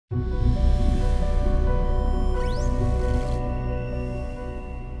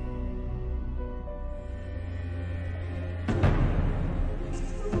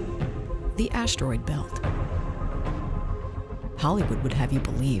the Asteroid Belt. Hollywood would have you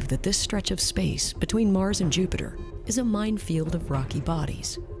believe that this stretch of space between Mars and Jupiter is a minefield of rocky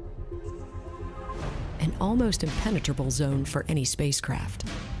bodies, an almost impenetrable zone for any spacecraft.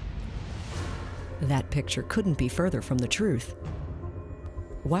 That picture couldn't be further from the truth.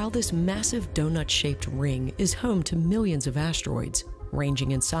 While this massive donut-shaped ring is home to millions of asteroids,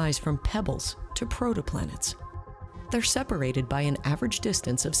 ranging in size from pebbles to proto-planets, they're separated by an average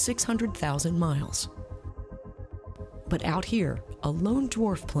distance of 600,000 miles. But out here, a lone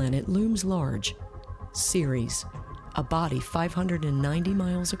dwarf planet looms large, Ceres, a body 590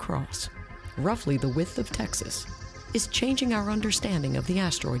 miles across, roughly the width of Texas, is changing our understanding of the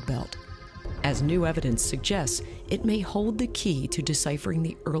asteroid belt. As new evidence suggests, it may hold the key to deciphering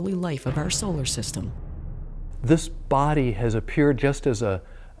the early life of our solar system. This body has appeared just as a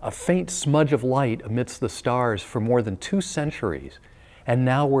faint smudge of light amidst the stars for more than 2 centuries, and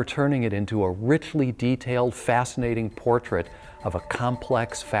now we're turning it into a richly detailed, fascinating portrait of a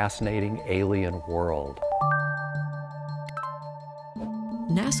complex, fascinating alien world.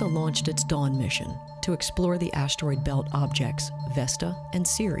 NASA launched its Dawn mission to explore the asteroid belt objects Vesta and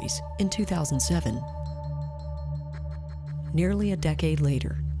Ceres in 2007. Nearly a decade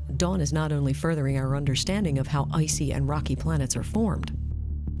later, Dawn is not only furthering our understanding of how icy and rocky planets are formed,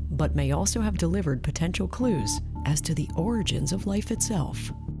 but may also have delivered potential clues as to the origins of life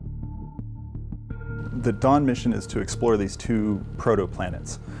itself. The Dawn mission is to explore these 2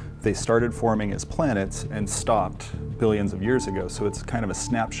 proto-planets. They started forming as planets and stopped billions of years ago, so it's kind of a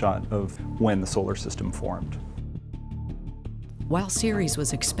snapshot of when the solar system formed. While Ceres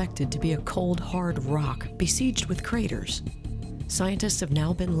was expected to be a cold, hard rock besieged with craters, scientists have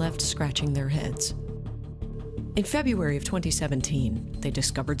now been left scratching their heads. In February of 2017, they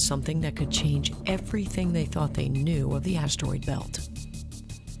discovered something that could change everything they thought they knew of the asteroid belt: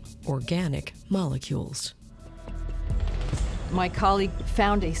 organic molecules. My colleague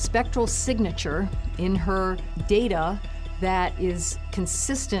found a spectral signature in her data that is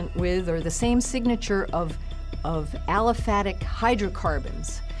consistent with, or the same signature of aliphatic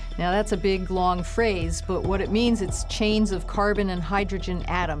hydrocarbons. Now that's a big, long phrase, but what it means, it's chains of carbon and hydrogen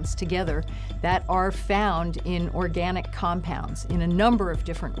atoms together that are found in organic compounds, in a number of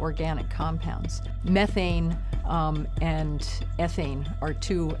different organic compounds. Methane and ethane are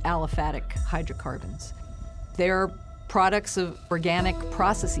 2 aliphatic hydrocarbons. They're products of organic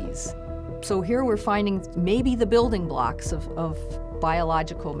processes. So here we're finding maybe the building blocks of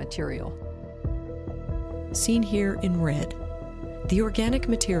biological material. Seen here in red, the organic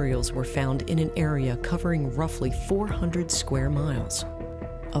materials were found in an area covering roughly 400 square miles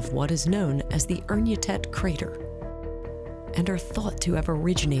of what is known as the Ernietet crater, and are thought to have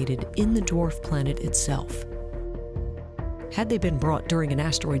originated in the dwarf planet itself. Had they been brought during an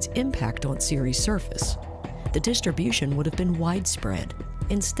asteroid's impact on Ceres' surface, the distribution would have been widespread,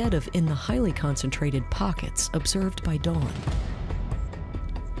 instead of in the highly concentrated pockets observed by Dawn.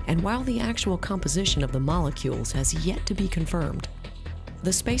 And while the actual composition of the molecules has yet to be confirmed,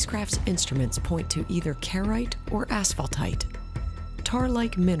 the spacecraft's instruments point to either carite or asphaltite,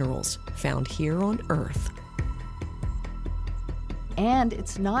 tar-like minerals found here on Earth. And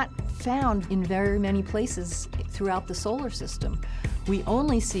it's not found in very many places throughout the solar system. We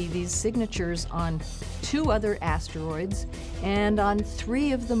only see these signatures on 2 other asteroids and on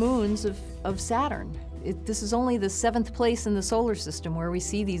 3 of the moons of Saturn. This is only the 7th place in the solar system where we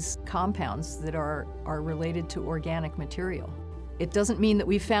see these compounds that are related to organic material. It doesn't mean that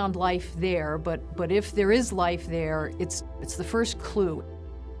we found life there, but if there is life there, it's the first clue.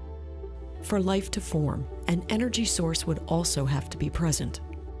 For life to form, an energy source would also have to be present.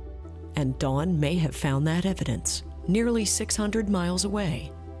 And Dawn may have found that evidence nearly 600 miles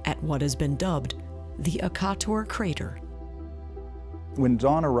away at what has been dubbed the Asteroid crater. When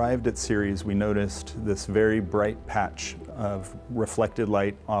Dawn arrived at Ceres, we noticed this very bright patch of reflected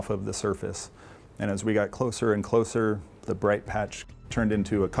light off of the surface. And as we got closer and closer, the bright patch turned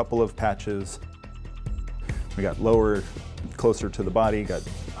into a couple of patches. We got lower, closer to the body, got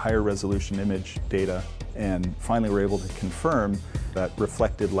higher resolution image data, and finally were able to confirm that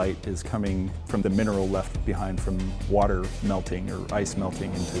reflected light is coming from the mineral left behind from water melting or ice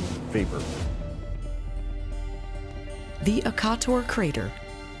melting into vapor. The Asteroid crater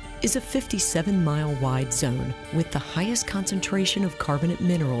is a 57-mile wide zone with the highest concentration of carbonate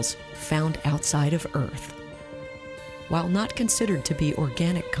minerals found outside of Earth. While not considered to be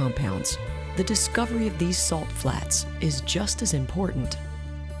organic compounds, the discovery of these salt flats is just as important.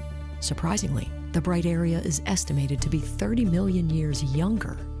 Surprisingly, the bright area is estimated to be 30 million years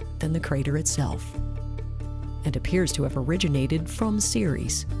younger than the crater itself, and appears to have originated from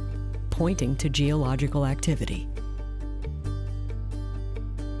Ceres, pointing to geological activity.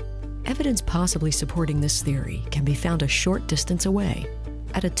 Evidence possibly supporting this theory can be found a short distance away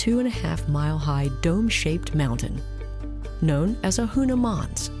at a 2.5-mile-high dome-shaped mountain known as a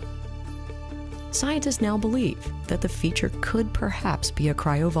Hamans. Scientists now believe that the feature could perhaps be a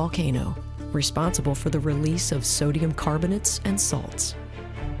cryovolcano responsible for the release of sodium carbonates and salts.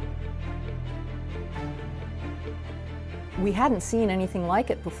 We hadn't seen anything like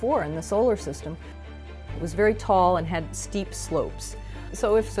it before in the solar system. It was very tall and had steep slopes.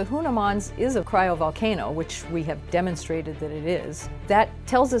 So if the Hamans is a cryovolcano, which we have demonstrated that it is, that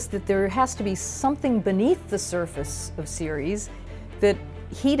tells us that there has to be something beneath the surface of Ceres that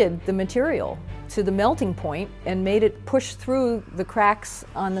heated the material to the melting point and made it push through the cracks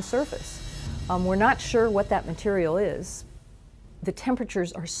on the surface. We're not sure what that material is. The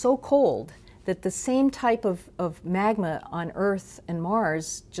temperatures are so cold that the same type of magma on Earth and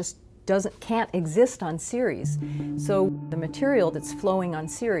Mars just can't exist on Ceres. So the material that's flowing on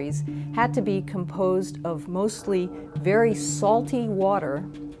Ceres had to be composed of mostly very salty water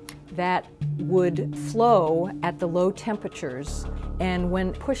that would flow at the low temperatures, and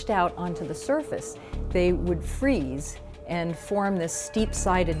when pushed out onto the surface, they would freeze and form this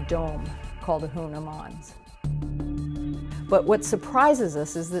steep-sided dome called a Hamans. But what surprises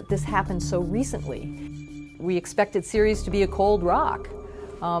us is that this happened so recently. We expected Ceres to be a cold rock,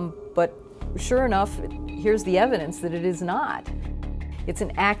 but sure enough, here's the evidence that it is not. It's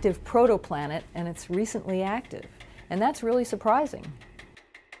an active proto-planet, and it's recently active, and that's really surprising.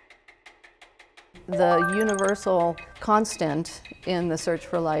 The universal constant in the search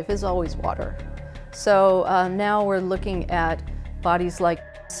for life is always water. So now we're looking at bodies like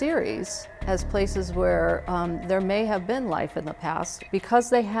Ceres as places where there may have been life in the past because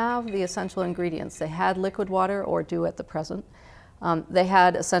they have the essential ingredients. They had liquid water, or do at the present. They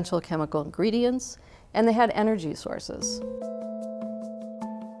had essential chemical ingredients, and they had energy sources.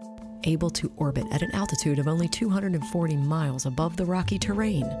 Able to orbit at an altitude of only 240 miles above the rocky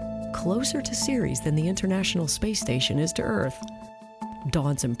terrain, closer to Ceres than the International Space Station is to Earth,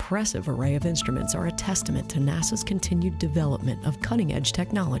 Dawn's impressive array of instruments are a testament to NASA's continued development of cutting-edge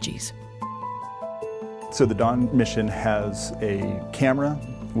technologies. So the Dawn mission has a camera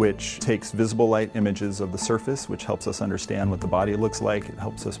which takes visible light images of the surface, which helps us understand what the body looks like. It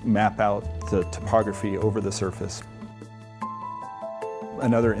helps us map out the topography over the surface.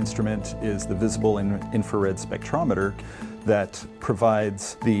 Another instrument is the visible infrared spectrometer that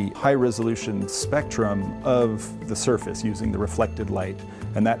provides the high-resolution spectrum of the surface using the reflected light,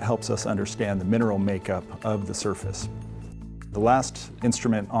 and that helps us understand the mineral makeup of the surface. The last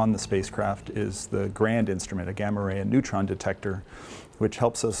instrument on the spacecraft is the GRAND instrument, a gamma-ray and neutron detector, which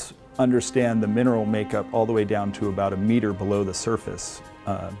helps us understand the mineral makeup all the way down to about 1 meter below the surface,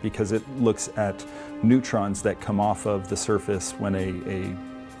 because it looks at neutrons that come off of the surface when a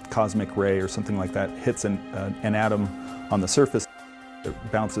cosmic ray or something like that hits an atom on the surface. It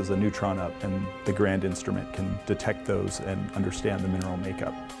bounces a neutron up, and the GRAND instrument can detect those and understand the mineral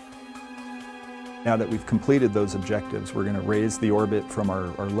makeup. Now that we've completed those objectives, we're going to raise the orbit from our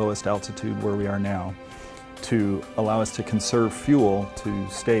lowest altitude where we are now to allow us to conserve fuel to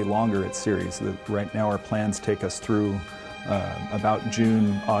stay longer at Ceres. Right now our plans take us through about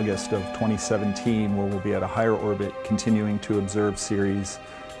June, August of 2017, where we'll be at a higher orbit, continuing to observe Ceres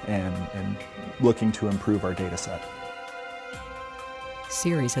and looking to improve our data set.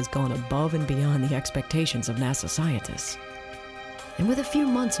 Ceres has gone above and beyond the expectations of NASA scientists. And with a few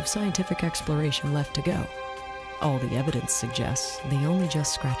months of scientific exploration left to go, all the evidence suggests they only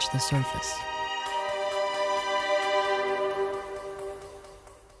just scratched the surface.